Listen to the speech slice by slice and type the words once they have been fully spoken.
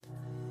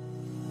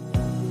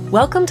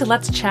Welcome to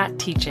Let's Chat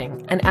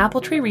Teaching, an Apple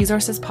Tree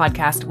Resources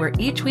podcast where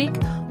each week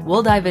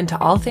we'll dive into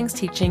all things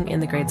teaching in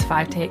the grades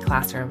 5 to 8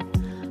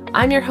 classroom.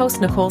 I'm your host,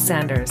 Nicole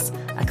Sanders,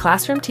 a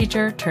classroom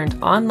teacher turned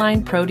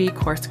online Pro-D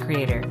course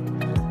creator.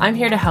 I'm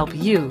here to help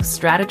you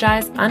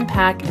strategize,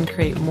 unpack, and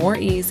create more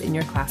ease in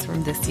your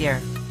classroom this year.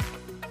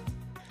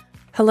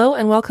 Hello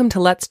and welcome to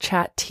Let's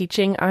Chat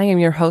Teaching. I am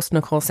your host,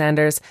 Nicole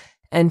Sanders,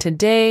 and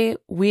today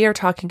we are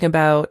talking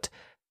about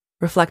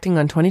reflecting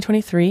on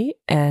 2023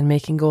 and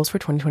making goals for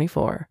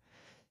 2024.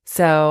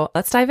 So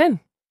let's dive in.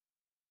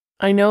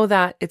 I know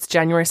that it's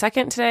January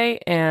 2nd today,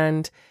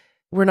 and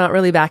we're not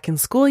really back in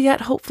school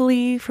yet,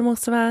 hopefully, for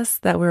most of us,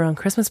 that we're on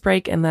Christmas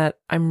break, and that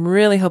I'm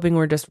really hoping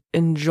we're just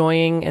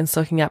enjoying and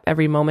soaking up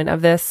every moment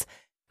of this.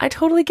 I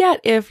totally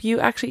get if you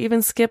actually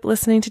even skip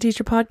listening to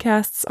teacher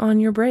podcasts on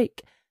your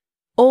break.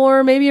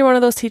 Or maybe you're one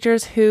of those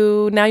teachers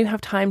who now you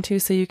have time to,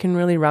 so you can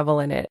really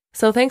revel in it.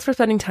 So thanks for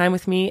spending time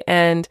with me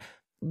and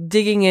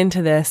digging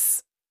into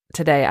this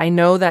today. I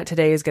know that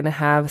today is going to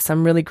have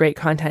some really great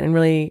content and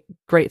really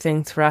great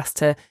things for us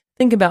to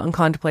think about and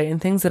contemplate, and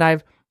things that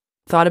I've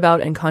thought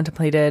about and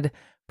contemplated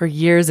for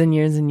years and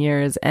years and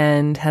years,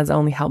 and has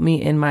only helped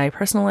me in my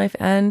personal life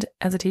and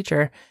as a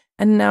teacher,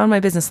 and now in my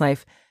business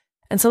life.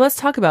 And so let's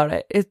talk about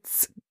it.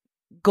 It's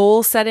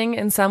goal setting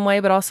in some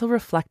way, but also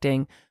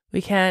reflecting.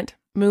 We can't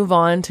move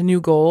on to new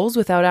goals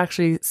without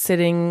actually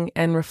sitting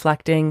and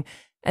reflecting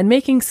and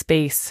making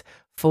space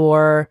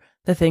for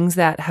the things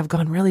that have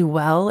gone really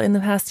well in the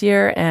past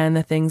year and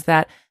the things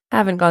that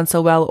haven't gone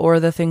so well, or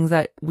the things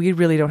that we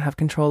really don't have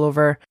control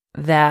over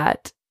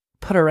that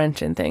put a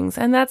wrench in things.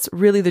 And that's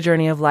really the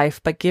journey of life,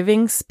 but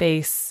giving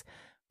space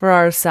for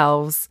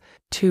ourselves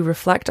to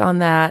reflect on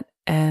that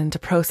and to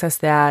process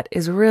that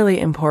is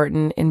really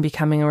important in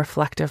becoming a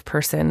reflective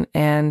person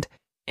and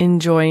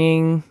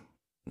enjoying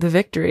the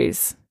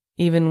victories,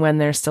 even when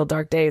there's still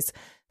dark days.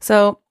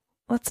 So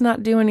let's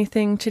not do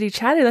anything chitty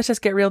chatty. Let's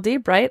just get real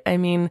deep, right? I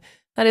mean,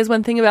 that is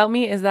one thing about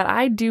me, is that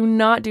I do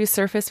not do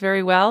surface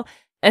very well.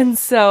 And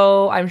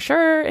so I'm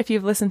sure if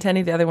you've listened to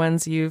any of the other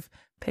ones, you've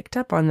picked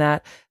up on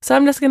that. So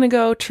I'm just going to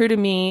go true to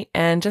me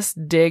and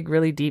just dig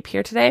really deep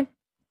here today.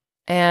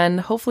 And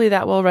hopefully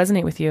that will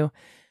resonate with you.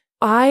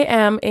 I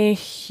am a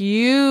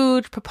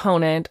huge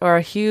proponent, or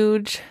a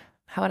huge,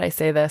 how would I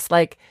say this?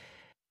 Like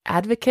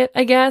advocate,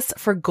 I guess,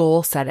 for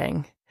goal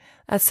setting.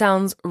 That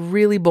sounds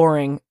really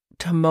boring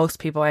to most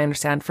people, I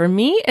understand. For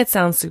me, it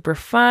sounds super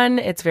fun.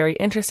 It's very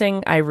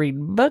interesting. I read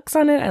books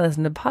on it. I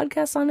listen to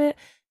podcasts on it.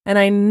 And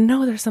I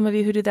know there's some of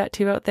you who do that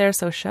too out there.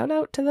 So shout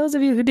out to those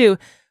of you who do.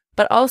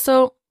 But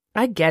also,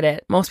 I get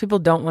it. Most people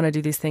don't want to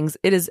do these things.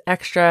 It is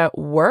extra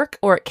work,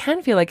 or it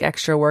can feel like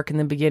extra work in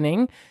the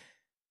beginning.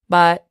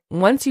 But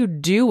once you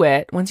do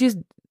it, once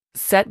you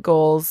set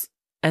goals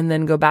and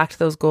then go back to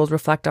those goals,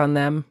 reflect on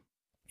them,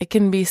 it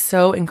can be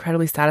so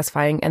incredibly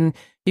satisfying. And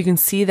you can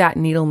see that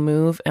needle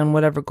move and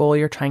whatever goal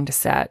you're trying to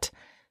set.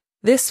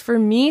 This for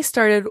me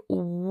started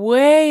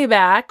way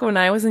back when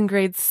I was in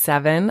grade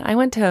 7. I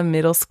went to a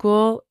middle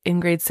school in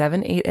grade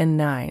 7, 8, and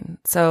 9.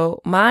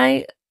 So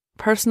my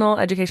personal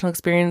educational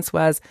experience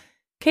was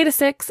K to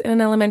 6 in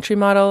an elementary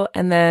model,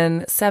 and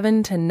then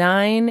 7 to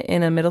 9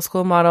 in a middle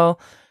school model.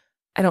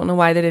 I don't know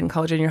why they didn't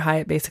call it junior high.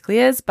 It basically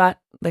is, but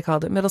they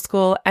called it middle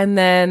school, and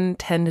then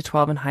 10 to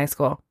 12 in high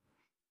school.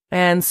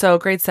 And so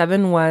grade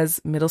 7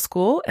 was middle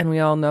school, and we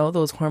all know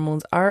those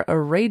hormones are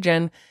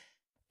a-raging.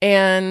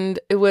 And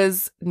it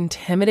was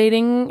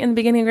intimidating in the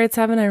beginning of grade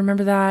 7. I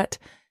remember that.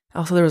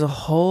 Also, there was a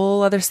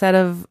whole other set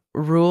of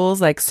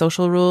rules, like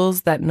social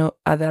rules that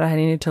that I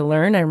needed to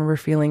learn. I remember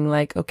feeling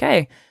like,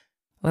 okay,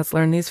 let's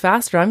learn these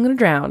faster. I'm going to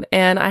drown.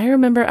 And I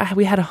remember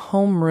we had a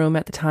homeroom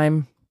at the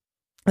time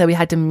that we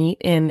had to meet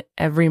in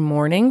every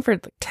morning for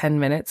like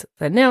 10 minutes.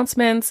 The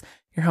announcements,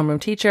 your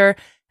homeroom teacher.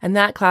 And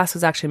that class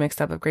was actually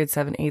mixed up of grade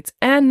 7, 8s,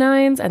 and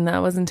 9s, and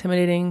that was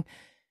intimidating.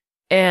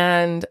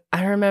 And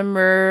I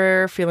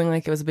remember feeling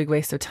like it was a big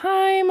waste of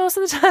time most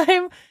of the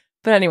time.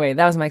 But anyway,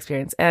 that was my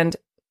experience. And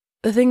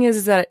the thing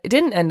is that it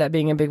didn't end up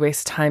being a big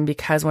waste of time,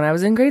 because when I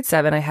was in grade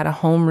 7, I had a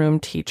homeroom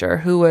teacher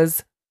who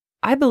was,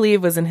 I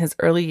believe, was in his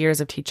early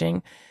years of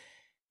teaching.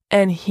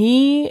 And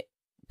he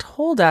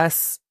told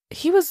us,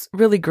 he was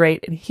really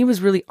great, and he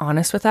was really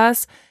honest with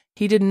us.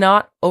 He did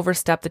not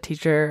overstep the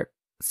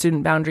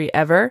teacher-student boundary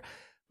ever.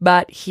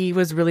 But he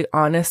was really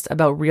honest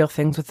about real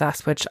things with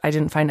us, which I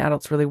didn't find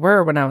adults really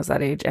were when I was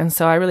that age. And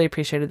so I really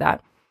appreciated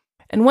that.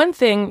 And one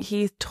thing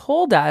he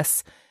told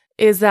us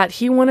is that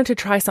he wanted to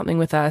try something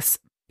with us.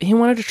 He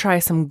wanted to try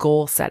some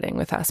goal setting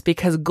with us,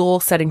 because goal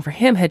setting for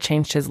him had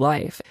changed his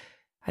life.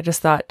 I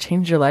just thought,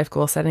 change your life,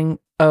 goal setting.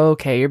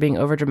 Okay, you're being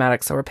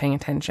overdramatic, so we're paying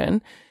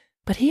attention.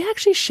 But he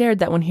actually shared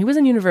that when he was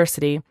in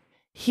university,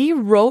 he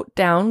wrote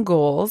down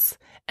goals,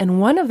 and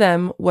one of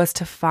them was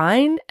to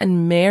find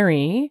and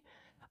marry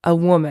a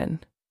woman.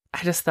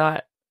 I just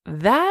thought,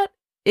 that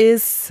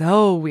is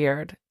so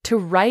weird to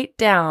write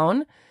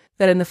down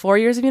that in the 4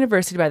 years of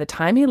university, by the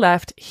time he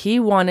left, he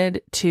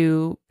wanted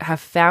to have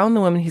found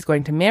the woman he's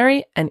going to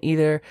marry and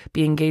either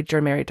be engaged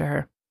or married to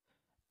her.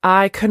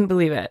 I couldn't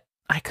believe it.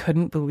 I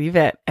couldn't believe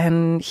it.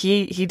 And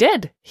he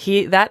did.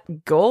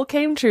 That goal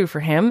came true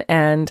for him,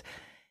 and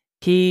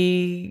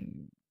he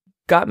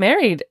got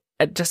married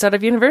just out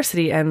of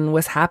university and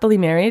was happily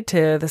married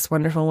to this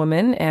wonderful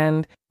woman.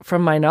 And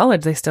from my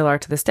knowledge, they still are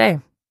to this day.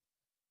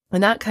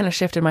 And that kind of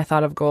shifted my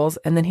thought of goals.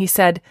 And then he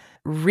said,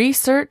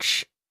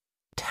 research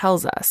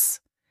tells us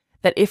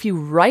that if you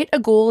write a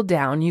goal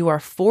down, you are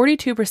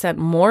 42%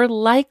 more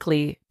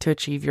likely to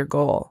achieve your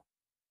goal.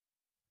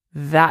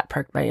 That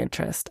perked my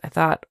interest. I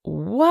thought,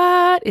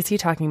 what is he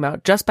talking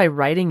about? Just by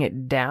writing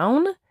it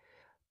down?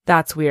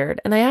 That's weird.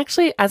 And I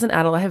actually, as an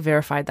adult, I have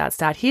verified that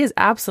stat. He is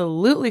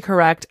absolutely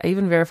correct. I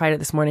even verified it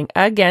this morning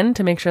again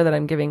to make sure that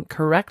I'm giving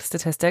correct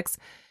statistics.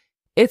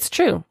 It's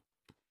true.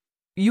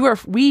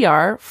 We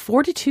are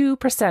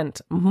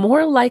 42%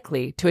 more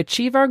likely to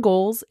achieve our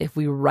goals if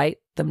we write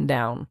them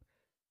down.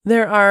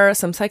 There are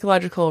some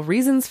psychological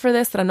reasons for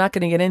this that I'm not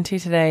going to get into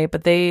today,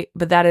 but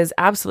that is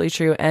absolutely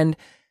true. And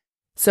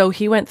so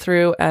he went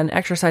through an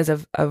exercise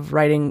of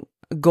writing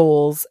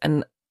goals,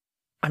 and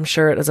I'm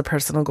sure it was a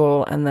personal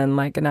goal and then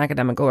like an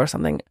academic goal or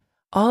something.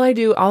 All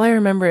I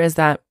remember is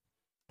that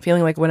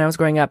feeling like when I was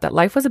growing up that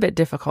life was a bit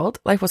difficult.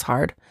 Life was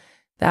hard.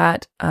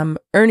 That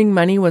earning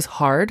money was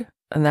hard.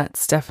 And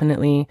that's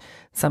definitely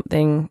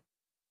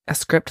a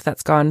script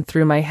that's gone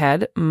through my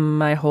head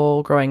my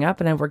whole growing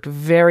up. And I've worked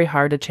very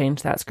hard to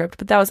change that script,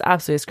 but that was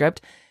absolutely a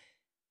script.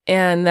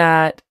 And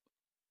that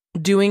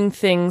doing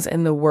things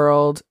in the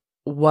world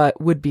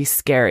what would be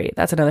scary.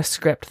 That's another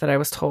script that I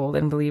was told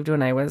and believed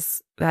when I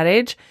was that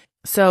age.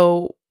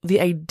 So the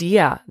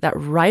idea that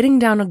writing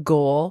down a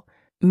goal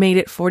made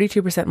it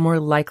 42% more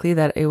likely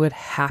that it would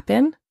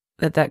happen,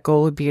 that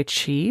goal would be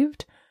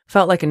achieved,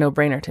 felt like a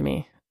no-brainer to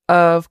me.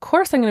 Of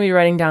course, I'm going to be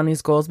writing down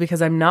these goals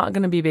because I'm not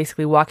going to be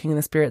basically walking in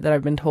the spirit that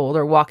I've been told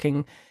or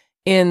walking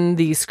in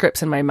these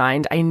scripts in my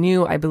mind.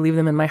 I believed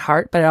them in my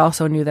heart, but I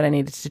also knew that I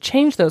needed to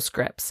change those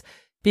scripts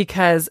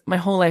because my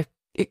whole life,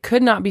 it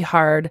could not be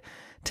hard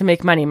to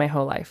make money my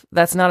whole life.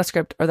 That's not a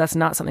script, or that's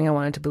not something I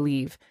wanted to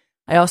believe.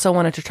 I also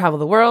wanted to travel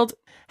the world,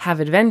 have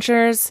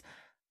adventures,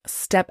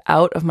 step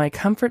out of my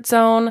comfort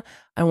zone.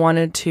 I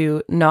wanted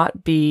to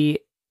not be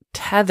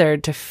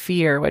tethered to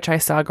fear, which I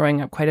saw growing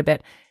up quite a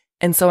bit.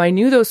 And so I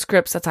knew those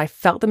scripts, that I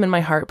felt them in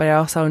my heart, but I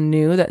also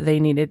knew that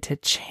they needed to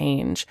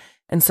change.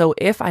 And so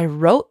if I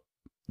wrote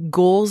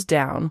goals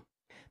down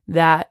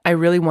that I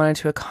really wanted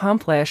to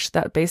accomplish,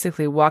 that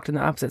basically walked in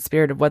the opposite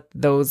spirit of what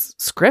those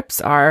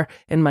scripts are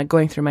in my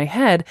going through my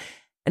head,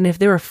 and if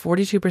they were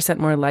 42%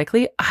 more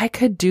likely, I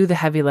could do the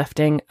heavy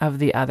lifting of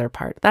the other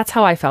part. That's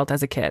how I felt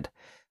as a kid.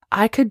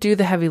 I could do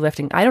the heavy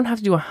lifting. I don't have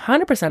to do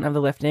 100% of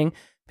the lifting,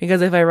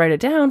 because if I write it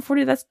down,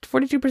 that's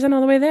 42%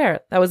 all the way there.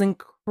 That was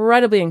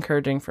incredibly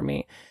encouraging for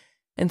me.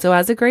 And so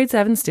as a grade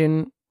 7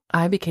 student,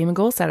 I became a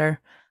goal setter.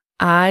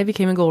 I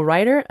became a goal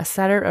writer, a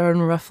setter,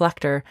 and a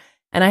reflector.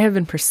 And I have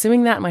been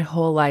pursuing that my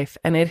whole life.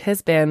 And it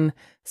has been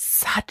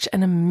such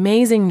an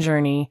amazing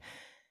journey.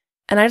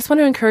 And I just want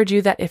to encourage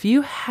you that if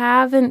you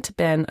haven't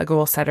been a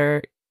goal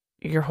setter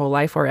your whole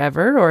life or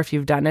ever, or if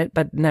you've done it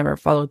but never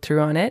followed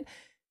through on it,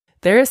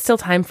 there is still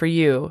time for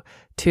you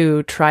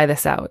to try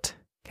this out.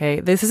 Okay,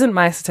 this isn't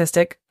my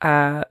statistic.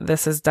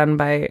 This is done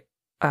by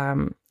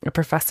a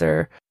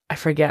professor. I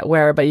forget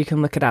where, but you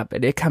can look it up.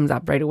 It comes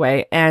up right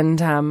away.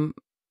 And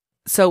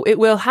so it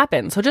will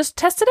happen. So just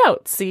test it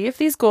out. See if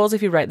these goals,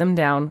 if you write them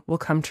down, will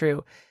come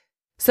true.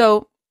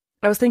 So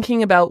I was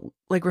thinking about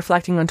like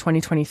reflecting on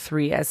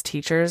 2023 as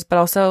teachers, but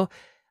also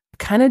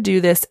kind of do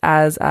this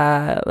as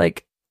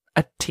like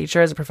a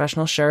teacher, as a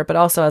professional, sure, but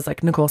also as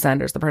like Nicole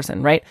Sanders, the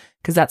person, right?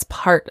 Because that's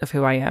part of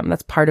who I am.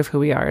 That's part of who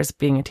we are as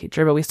being a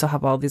teacher, but we still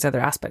have all these other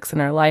aspects in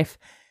our life.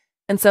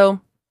 And so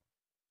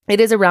it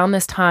is around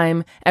this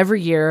time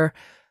every year.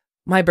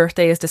 My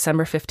birthday is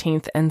December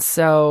 15th. And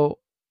so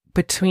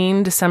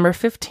between December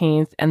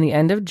 15th and the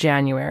end of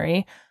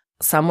January,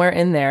 somewhere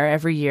in there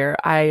every year,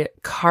 I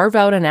carve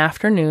out an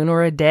afternoon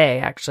or a day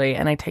actually,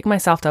 and I take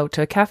myself out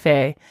to a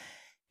cafe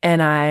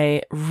and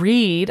I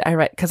write,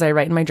 because I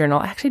write in my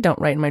journal. I actually don't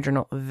write in my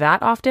journal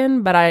that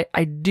often, but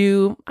I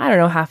do, I don't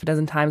know, half a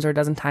dozen times or a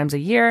dozen times a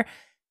year.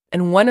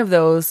 And one of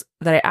those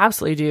that I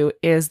absolutely do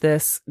is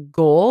this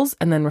goals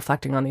and then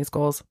reflecting on these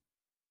goals.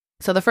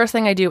 So the first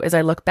thing I do is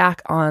I look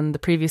back on the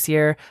previous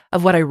year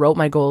of what I wrote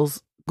my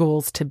goals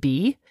to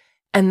be.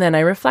 And then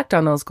I reflect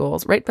on those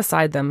goals. Right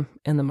beside them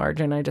in the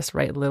margin, I just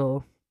write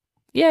little,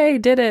 yay,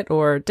 did it,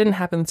 or didn't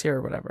happen this year,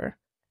 or whatever.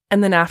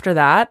 And then after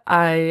that,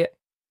 I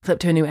flip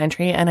to a new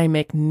entry and I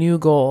make new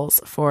goals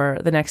for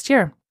the next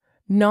year.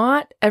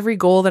 Not every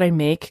goal that I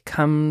make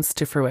comes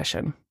to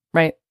fruition,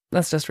 right?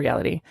 That's just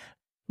reality.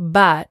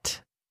 But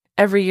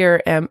every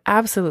year I'm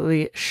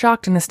absolutely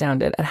shocked and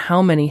astounded at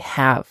how many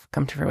have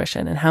come to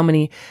fruition and how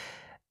many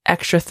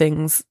extra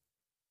things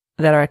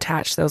that are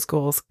attached to those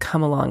goals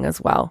come along as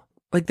well.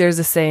 Like there's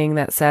a saying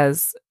that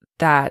says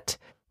that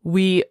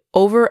we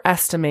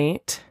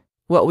overestimate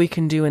what we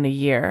can do in a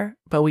year,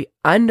 but we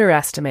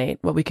underestimate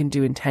what we can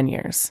do in 10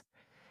 years.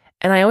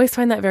 And I always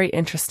find that very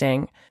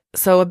interesting.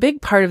 So a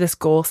big part of this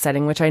goal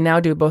setting, which I now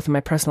do both in my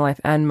personal life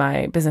and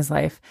my business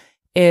life,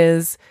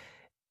 is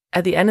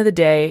at the end of the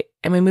day,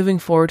 am I moving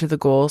forward to the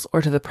goals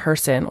or to the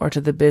person or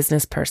to the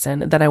business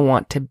person that I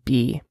want to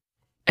be?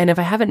 And if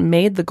I haven't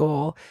made the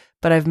goal,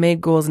 but I've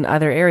made goals in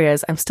other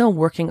areas, I'm still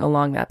working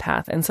along that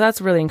path. And so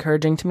that's really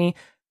encouraging to me.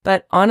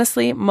 But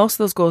honestly, most of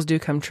those goals do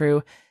come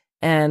true.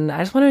 And I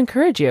just want to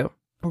encourage you,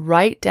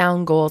 write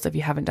down goals if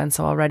you haven't done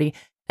so already.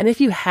 And if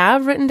you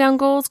have written down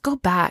goals, go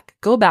back,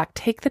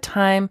 take the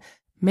time,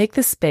 make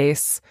the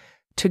space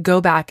to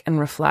go back and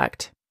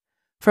reflect.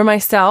 For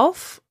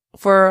myself,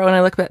 for when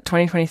I look at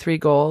 2023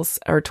 goals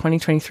or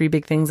 2023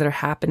 big things that are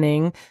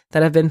happening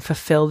that have been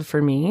fulfilled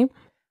for me,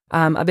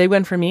 a big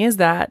one for me is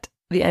that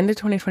the end of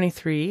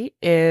 2023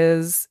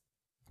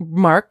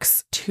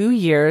 marks 2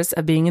 years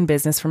of being in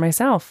business for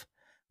myself,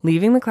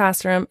 leaving the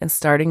classroom and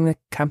starting the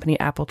company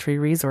Appletree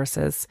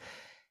Resources.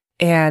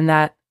 And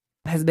that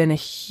has been a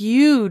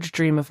huge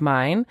dream of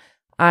mine.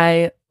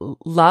 I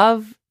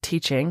love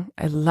teaching.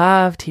 I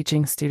love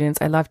teaching students.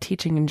 I love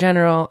teaching in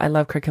general. I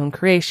love curriculum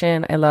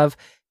creation. I love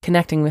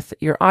connecting with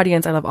your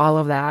audience. I love all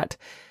of that.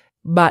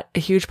 But a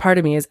huge part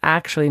of me is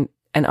actually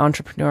an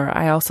entrepreneur.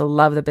 I also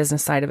love the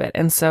business side of it.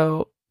 And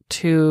so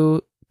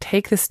to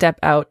take the step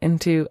out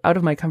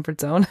of my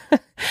comfort zone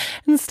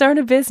and start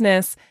a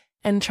business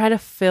and try to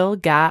fill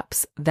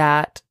gaps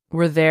that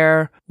were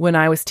there when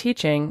I was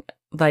teaching,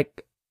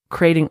 like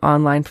creating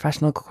online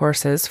professional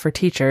courses for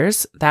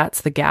teachers,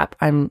 that's the gap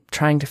I'm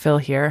trying to fill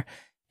here.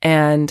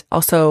 And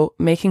also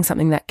making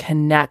something that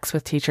connects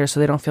with teachers so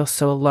they don't feel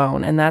so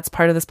alone. And that's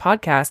part of this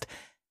podcast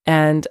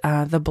and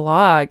the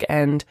blog,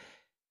 and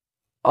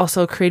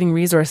also creating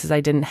resources I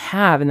didn't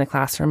have in the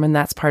classroom. And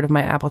that's part of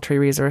my Appletree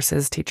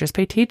Resources Teachers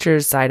Pay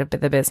Teachers side of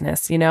the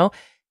business,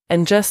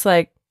 and just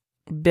like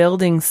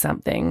building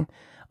something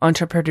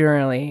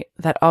entrepreneurially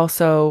that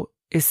also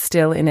is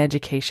still in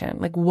education.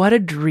 Like what a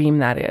dream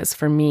that is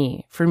for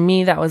me. For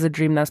me, that was a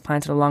dream that was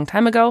planted a long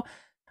time ago.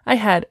 I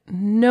had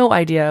no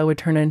idea it would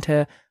turn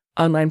into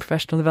online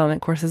professional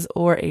development courses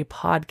or a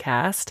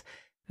podcast.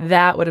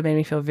 That would have made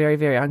me feel very,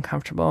 very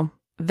uncomfortable.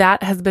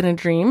 That has been a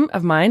dream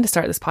of mine to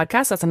start this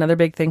podcast. That's another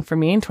big thing for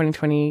me in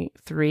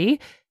 2023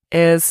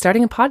 is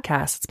starting a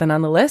podcast. It's been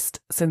on the list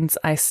since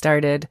I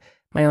started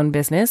my own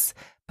business,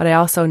 but I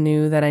also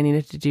knew that I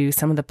needed to do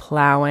some of the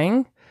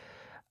plowing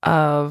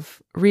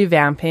of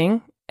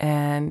revamping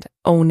and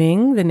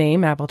owning the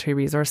name Appletree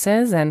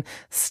Resources and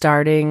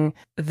starting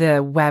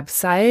the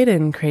website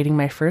and creating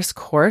my first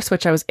course,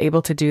 which I was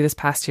able to do this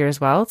past year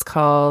as well. It's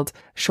called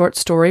Short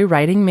Story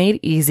Writing Made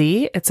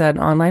Easy. It's an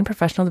online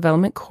professional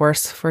development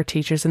course for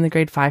teachers in the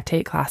grade 5 to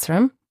 8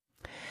 classroom.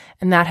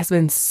 And that has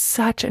been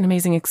such an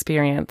amazing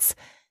experience.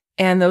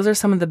 And those are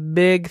some of the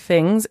big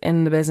things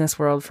in the business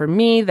world for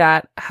me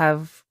that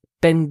have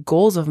been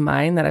goals of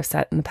mine that I've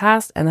set in the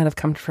past and that have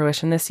come to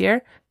fruition this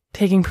year.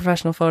 Taking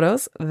professional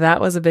photos,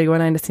 that was a big one.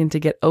 I just needed to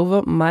get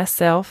over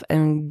myself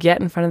and get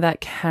in front of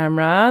that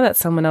camera that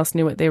someone else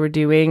knew what they were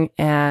doing.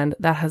 And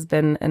that has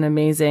been an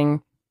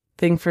amazing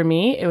thing for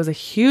me. It was a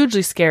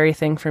hugely scary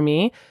thing for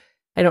me.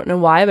 I don't know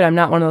why, but I'm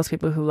not one of those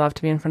people who love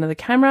to be in front of the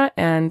camera,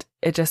 and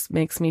it just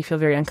makes me feel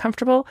very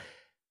uncomfortable.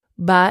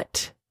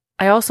 But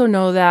I also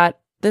know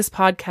that this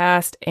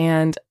podcast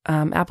and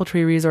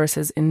Appletree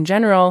Resources in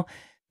general,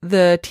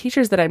 the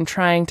teachers that I'm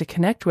trying to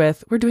connect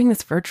with, we're doing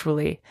this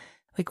virtually.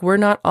 Like we're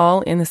not all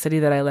in the city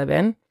that I live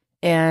in.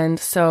 And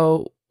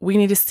so we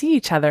need to see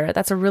each other.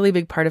 That's a really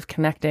big part of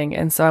connecting.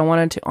 And so I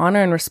wanted to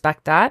honor and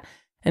respect that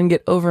and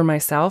get over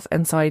myself.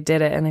 And so I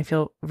did it. And I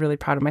feel really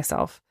proud of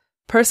myself.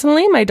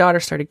 Personally, my daughter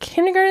started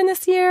kindergarten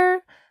this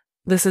year.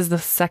 This is the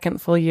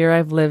second full year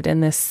I've lived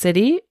in this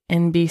city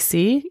in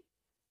BC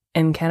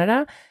in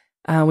Canada.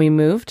 We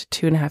moved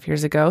 2.5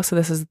 years ago. So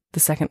this is the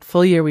second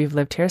full year we've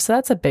lived here. So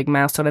that's a big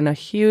milestone and a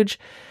huge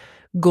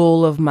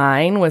goal of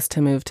mine was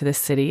to move to this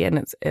city,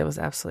 and it was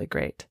absolutely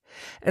great.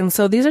 And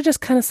so these are just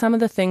kind of some of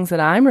the things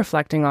that I'm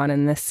reflecting on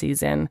in this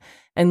season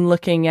and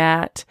looking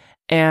at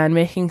and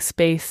making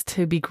space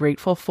to be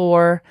grateful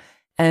for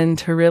and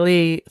to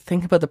really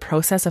think about the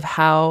process of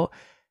how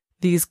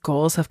these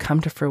goals have come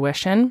to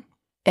fruition.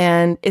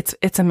 And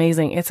it's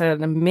amazing. It's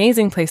an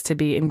amazing place to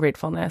be in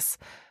gratefulness.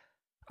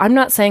 I'm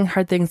not saying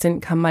hard things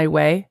didn't come my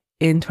way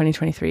in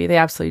 2023. They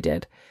absolutely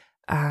did.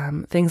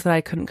 Things that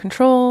I couldn't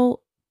control,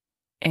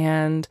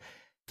 and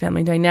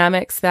family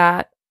dynamics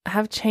that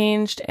have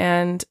changed,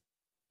 and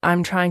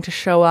I'm trying to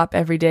show up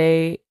every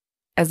day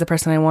as the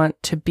person I want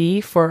to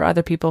be for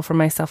other people, for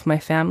myself, my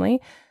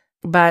family.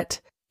 But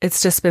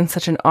it's just been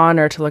such an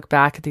honor to look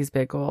back at these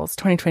big goals.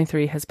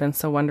 2023 has been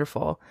so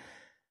wonderful.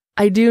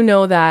 I do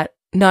know that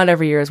not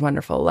every year is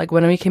wonderful. Like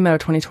when we came out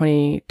of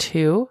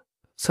 2022,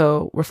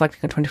 so reflecting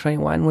on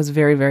 2021 was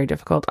very, very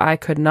difficult. I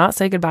could not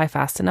say goodbye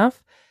fast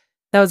enough.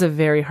 That was a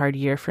very hard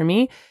year for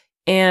me.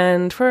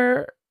 And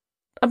for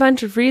a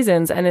bunch of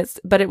reasons,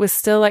 but it was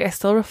still like I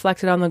still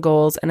reflected on the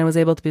goals, and I was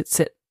able to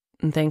sit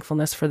in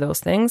thankfulness for those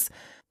things.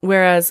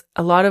 Whereas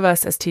a lot of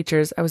us as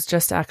teachers, I was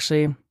just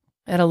actually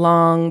at a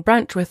long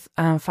brunch with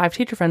 5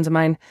 teacher friends of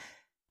mine,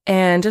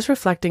 and just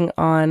reflecting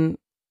on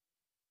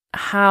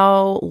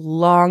how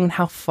long,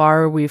 how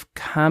far we've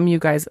come. You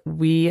guys,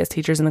 we as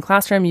teachers in the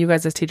classroom, you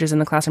guys as teachers in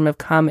the classroom have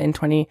come in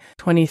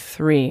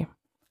 2023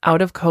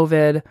 out of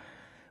COVID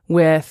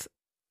with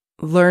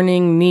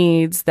learning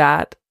needs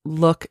that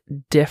look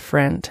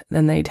different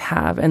than they'd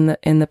have in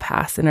the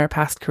past, in our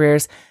past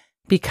careers,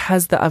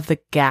 because of the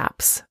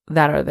gaps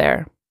that are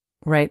there,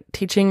 right?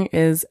 Teaching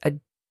is a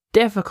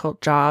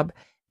difficult job,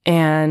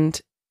 and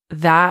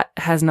that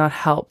has not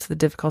helped the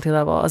difficulty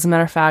level. As a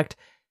matter of fact,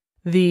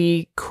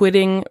 the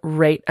quitting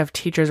rate of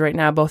teachers right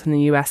now, both in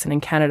the US and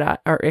in Canada,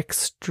 are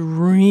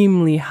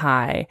extremely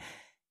high.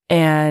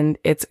 And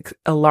it's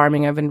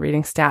alarming. I've been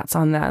reading stats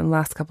on that in the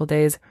last couple of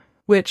days,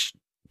 which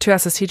to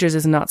us as teachers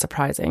is not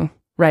surprising,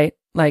 right?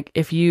 Like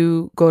if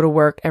you go to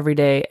work every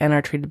day and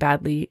are treated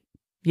badly,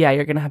 yeah,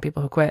 you're going to have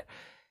people who quit.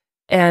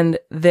 And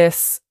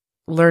this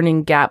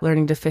learning gap,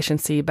 learning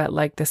deficiency, but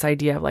like this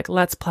idea of like,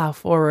 let's plow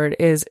forward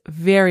is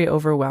very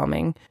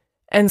overwhelming.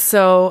 And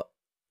so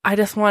I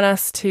just want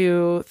us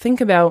to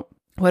think about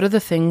what are the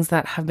things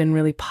that have been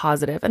really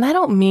positive. And I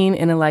don't mean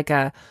in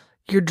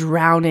you're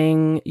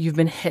drowning, you've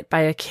been hit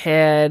by a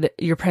kid,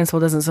 your principal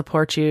doesn't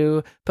support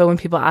you. But when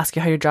people ask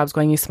you how your job's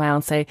going, you smile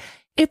and say,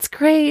 it's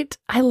great.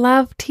 I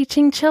love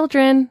teaching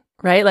children,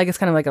 right? Like it's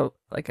kind of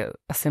like a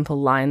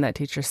simple line that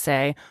teachers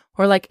say,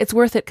 or like, it's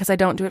worth it because I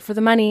don't do it for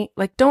the money.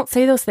 Like, don't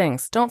say those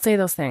things. Don't say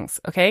those things.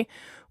 Okay.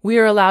 We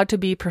are allowed to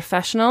be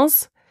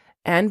professionals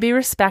and be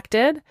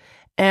respected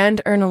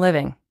and earn a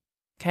living.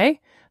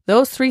 Okay.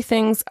 Those three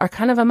things are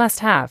kind of a must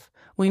have.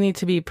 We need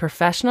to be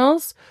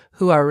professionals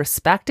who are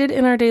respected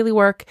in our daily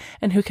work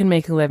and who can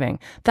make a living.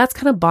 That's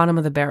kind of bottom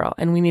of the barrel.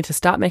 And we need to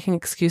stop making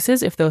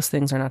excuses if those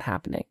things are not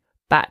happening.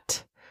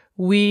 But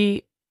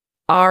we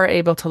are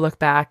able to look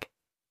back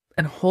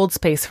and hold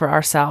space for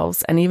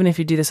ourselves. And even if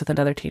you do this with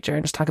another teacher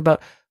and just talk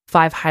about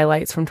 5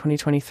 highlights from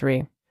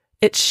 2023,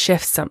 it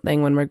shifts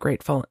something when we're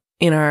grateful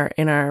in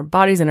our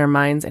bodies, in our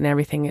minds and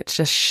everything. It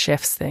just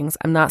shifts things.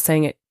 I'm not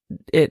saying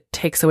it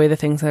takes away the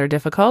things that are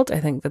difficult. I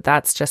think that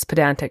that's just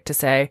pedantic to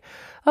say,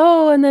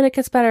 oh, and then it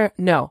gets better.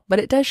 No, but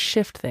it does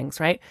shift things,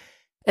 right?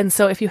 And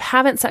so if you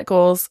haven't set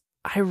goals,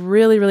 I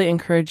really, really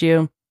encourage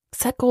you,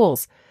 set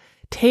goals.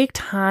 Take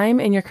time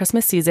in your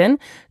Christmas season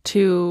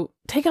to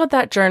take out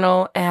that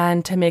journal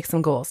and to make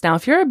some goals. Now,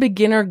 if you're a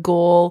beginner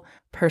goal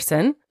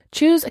person,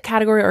 choose a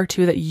category or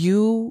two that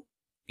you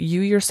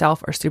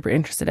yourself are super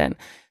interested in.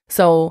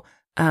 So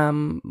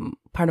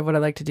part of what I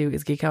like to do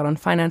is geek out on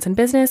finance and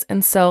business.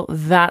 And so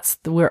that's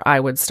where I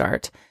would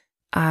start.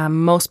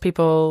 Most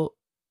people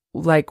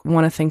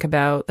want to think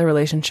about their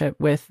relationship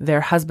with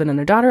their husband and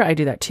their daughter. I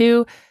do that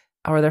too,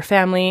 or their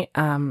family,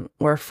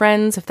 or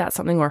friends, if that's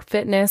something, or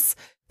fitness.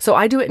 So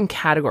I do it in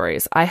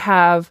categories. I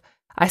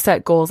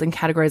set goals in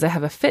categories. I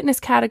have a fitness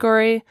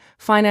category,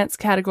 finance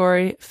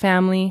category,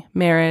 family,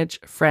 marriage,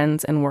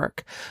 friends, and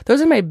work.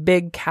 Those are my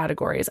big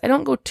categories. I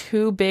don't go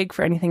too big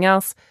for anything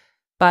else,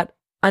 but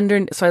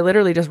so I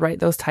literally just write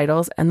those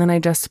titles and then I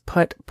just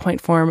put point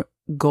form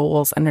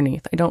goals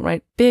underneath. I don't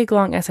write big,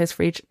 long essays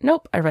for each.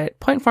 Nope. I write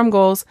point form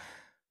goals.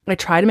 I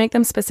try to make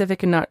them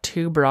specific and not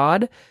too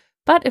broad,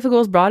 but if a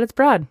goal is broad, it's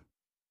broad.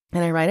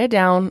 And I write it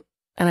down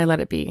and I let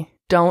it be.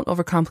 Don't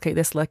overcomplicate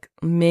this.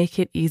 Make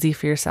it easy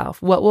for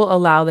yourself. What will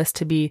allow this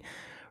to be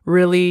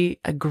really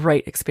a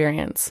great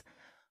experience?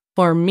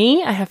 For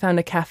me, I have found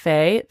a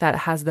cafe that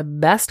has the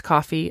best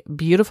coffee,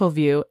 beautiful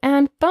view,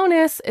 and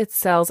bonus, it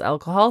sells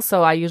alcohol.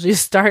 So I usually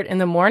start in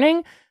the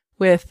morning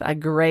with a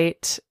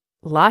great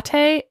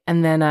latte,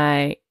 and then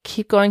I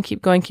keep going,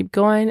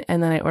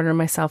 and then I order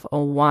myself a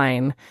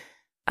wine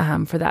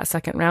for that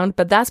second round.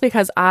 But that's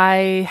because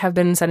I have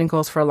been setting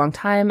goals for a long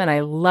time, and I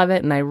love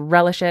it, and I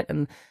relish it,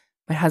 and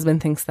my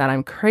husband thinks that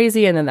I'm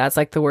crazy, and then that's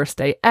like the worst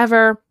day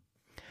ever.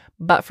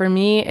 But for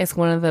me, it's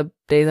one of the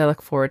days I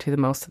look forward to the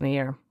most in the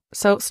year.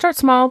 So start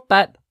small,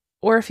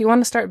 or if you want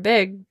to start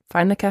big,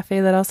 find a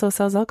cafe that also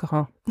sells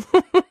alcohol.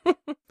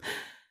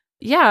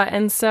 Yeah.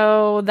 And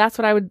so that's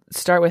what I would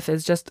start with,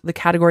 is just the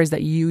categories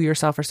that you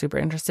yourself are super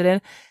interested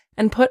in,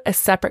 and put a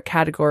separate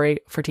category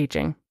for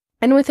teaching.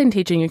 And within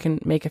teaching, you can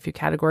make a few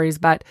categories,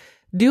 but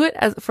do it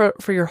as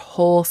for your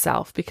whole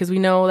self, because we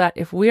know that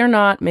if we are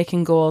not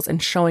making goals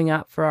and showing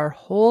up for our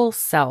whole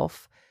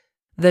self,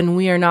 then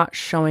we are not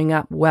showing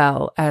up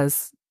well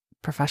as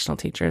professional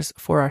teachers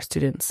for our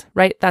students,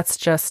 right? That's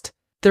just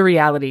the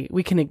reality.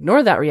 We can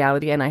ignore that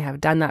reality, and I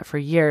have done that for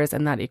years,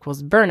 and that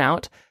equals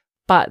burnout.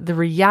 But the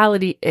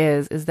reality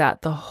is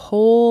that the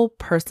whole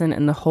person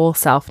and the whole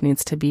self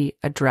needs to be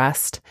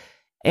addressed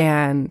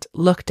and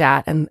looked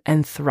at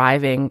and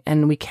thriving,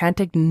 and we can't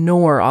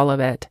ignore all of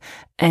it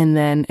and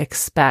then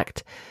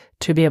expect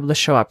to be able to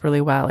show up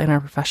really well in our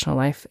professional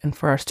life and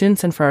for our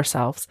students and for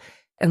ourselves.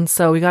 And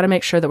so we got to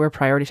make sure that we're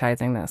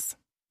prioritizing this.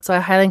 So I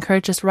highly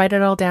encourage, just write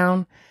it all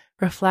down,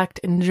 reflect,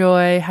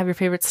 enjoy, have your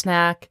favorite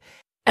snack,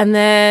 and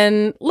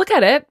then look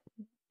at it.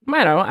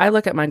 I don't know. I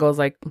look at my goals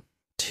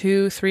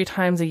 2-3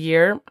 times a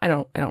year. I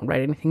don't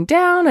write anything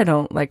down. I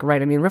don't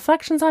write any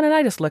reflections on it.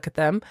 I just look at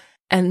them.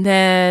 And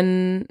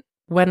then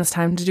when it's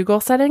time to do goal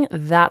setting,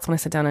 that's when I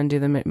sit down and do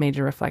the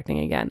major reflecting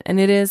again. And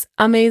it is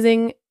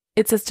amazing.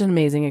 it's just an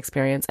amazing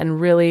experience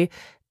and really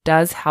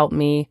does help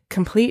me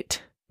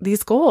complete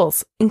these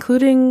goals,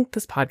 including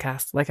this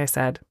podcast. Like I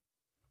said,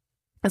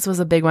 this was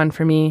a big one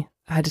for me.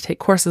 I had to take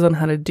courses on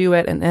how to do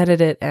it and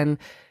edit it. And,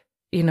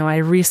 I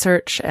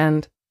research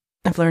and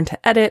I've learned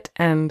to edit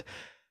and,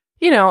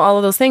 all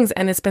of those things.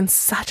 And it's been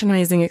such an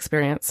amazing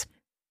experience.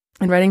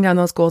 And writing down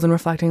those goals and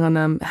reflecting on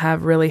them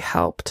have really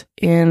helped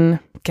in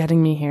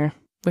getting me here,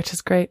 which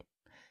is great.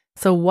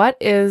 So what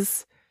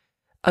is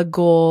a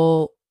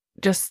goal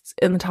just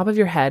in the top of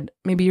your head?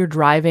 Maybe you're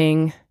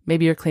driving,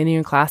 maybe you're cleaning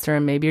your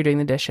classroom, maybe you're doing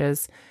the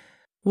dishes.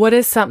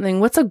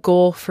 What's a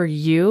goal for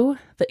you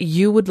that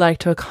you would like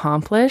to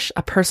accomplish?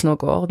 A personal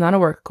goal, not a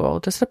work goal,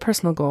 just a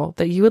personal goal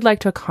that you would like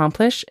to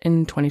accomplish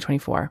in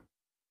 2024.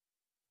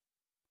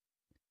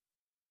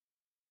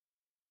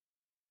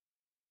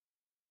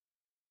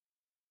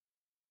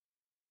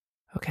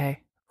 Okay,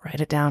 write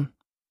it down.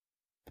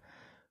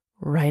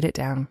 Write it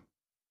down.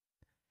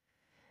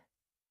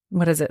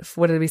 What is it?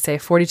 What did we say?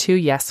 42?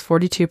 Yes,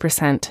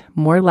 42%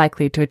 more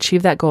likely to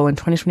achieve that goal in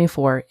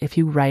 2024 if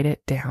you write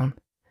it down.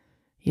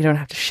 You don't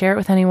have to share it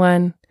with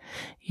anyone.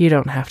 You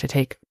don't have to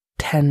take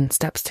 10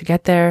 steps to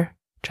get there.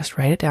 Just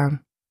write it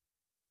down.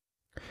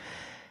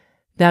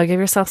 Now give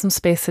yourself some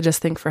space to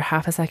just think for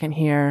half a second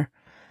here.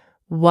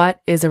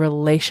 What is a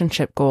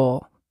relationship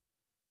goal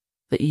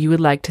that you would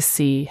like to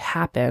see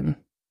happen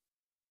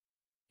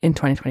in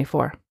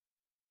 2024?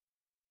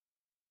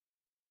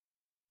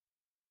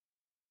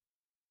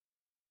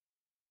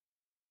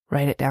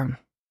 Write it down.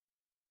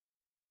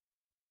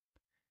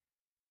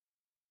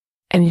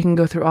 And you can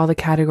go through all the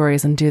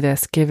categories and do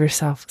this. Give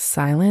yourself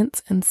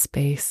silence and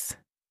space.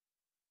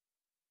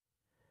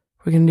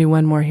 We're going to do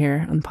one more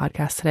here on the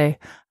podcast today.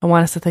 I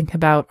want us to think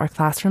about our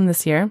classroom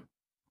this year.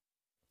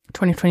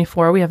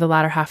 2024, we have the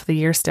latter half of the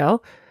year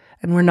still,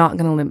 and we're not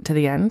going to limit to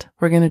the end.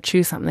 We're going to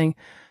choose something.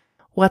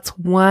 What's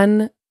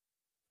one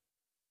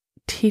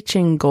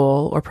teaching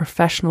goal or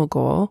professional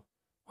goal,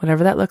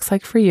 whatever that looks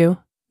like for you?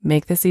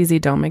 Make this easy.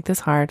 Don't make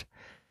this hard.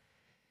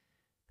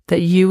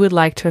 That you would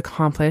like to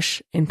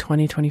accomplish in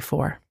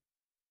 2024.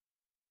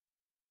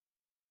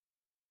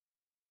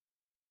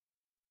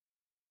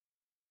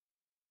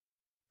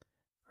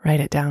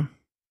 Write it down.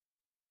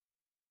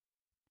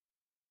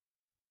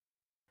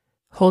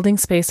 Holding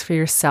space for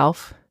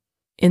yourself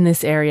in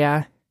this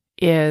area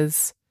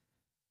is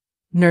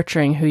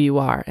nurturing who you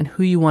are and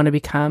who you want to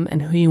become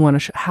and who you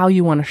want to how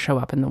you want to show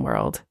up in the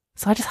world.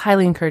 So I just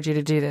highly encourage you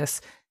to do this.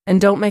 And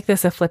don't make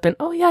this a flippant,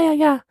 oh,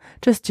 yeah.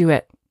 Just do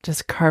it.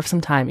 Just carve some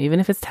time. Even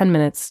if it's 10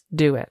 minutes,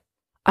 do it.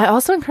 I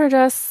also encourage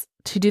us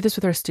to do this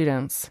with our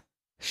students.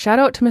 Shout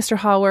out to Mr.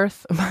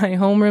 Haworth, my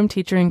homeroom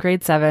teacher in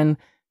grade 7,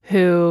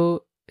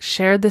 who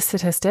shared this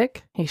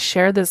statistic. He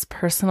shared this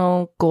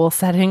personal goal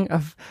setting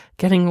of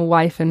getting a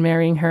wife and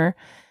marrying her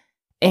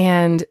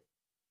and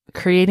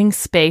creating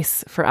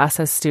space for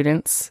us as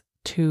students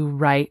to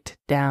write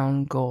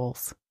down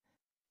goals.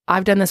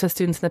 I've done this with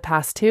students in the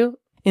past too.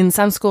 In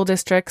some school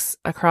districts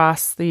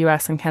across the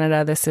US and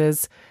Canada, this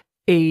is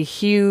a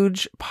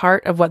huge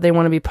part of what they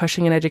want to be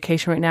pushing in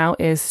education right now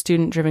is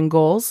student-driven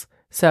goals.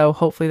 So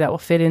hopefully that will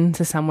fit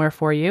into somewhere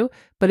for you.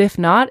 But if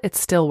not,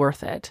 it's still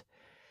worth it.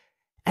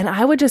 And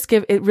I would just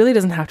it really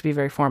doesn't have to be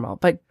very formal,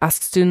 but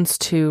ask students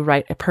to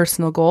write a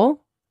personal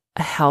goal,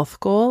 a health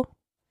goal,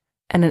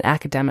 and an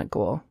academic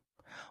goal.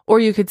 Or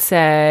you could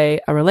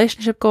say a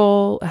relationship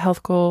goal, a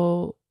health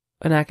goal,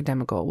 an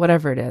academic goal,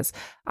 whatever it is.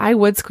 I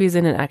would squeeze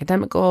in an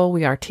academic goal.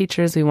 We are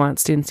teachers. We want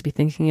students to be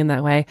thinking in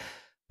that way.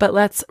 But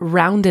let's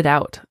round it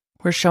out.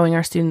 We're showing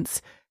our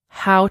students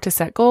how to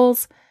set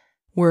goals.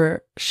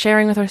 We're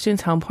sharing with our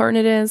students how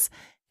important it is.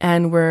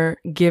 And we're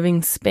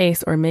giving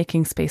space or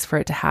making space for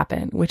it to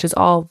happen, which is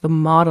all the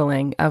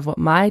modeling of what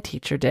my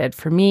teacher did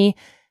for me.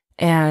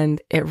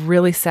 And it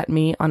really set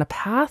me on a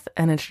path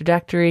and a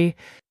trajectory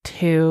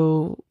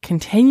to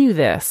continue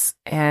this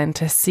and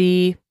to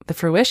see the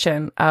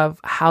fruition of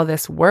how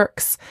this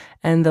works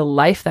and the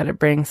life that it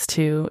brings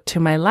to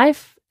my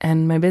life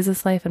and my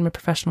business life and my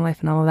professional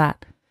life and all of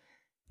that.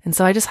 And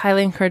so I just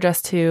highly encourage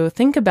us to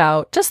think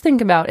about,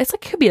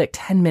 it could be like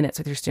 10 minutes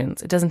with your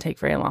students. It doesn't take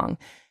very long.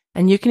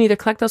 And you can either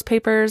collect those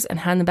papers and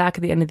hand them back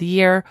at the end of the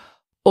year,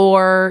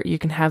 or you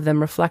can have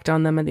them reflect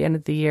on them at the end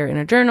of the year in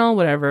a journal,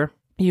 whatever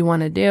you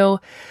want to do.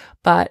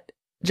 But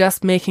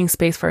just making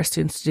space for our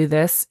students to do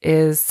this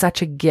is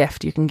such a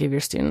gift you can give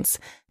your students.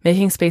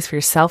 Making space for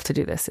yourself to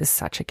do this is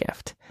such a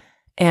gift.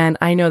 And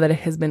I know that it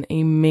has been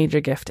a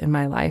major gift in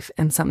my life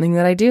and something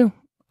that I do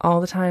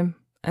all the time.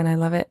 And I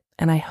love it.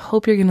 And I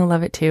hope you're going to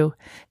love it too.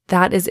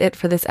 That is it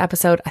for this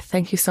episode. I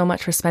thank you so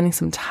much for spending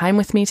some time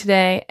with me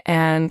today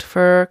and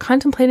for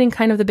contemplating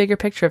kind of the bigger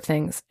picture of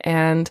things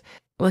and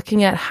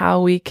looking at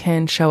how we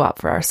can show up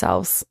for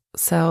ourselves.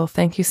 So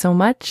thank you so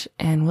much,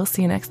 and we'll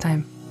see you next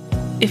time.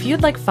 If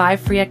you'd like 5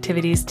 free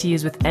activities to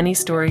use with any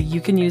story you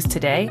can use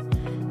today,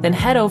 then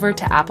head over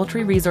to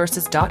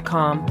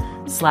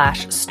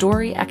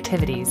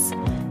appletreeresources.com/story-activities.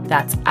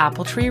 That's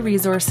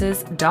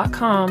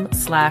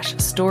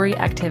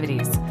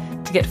appletreeresources.com/story-activities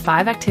to get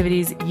 5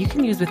 activities you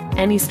can use with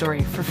any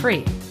story for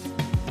free.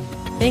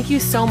 Thank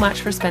you so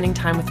much for spending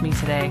time with me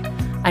today.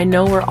 I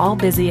know we're all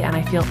busy and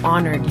I feel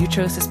honored you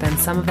chose to spend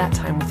some of that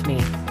time with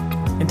me.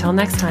 Until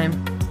next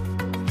time.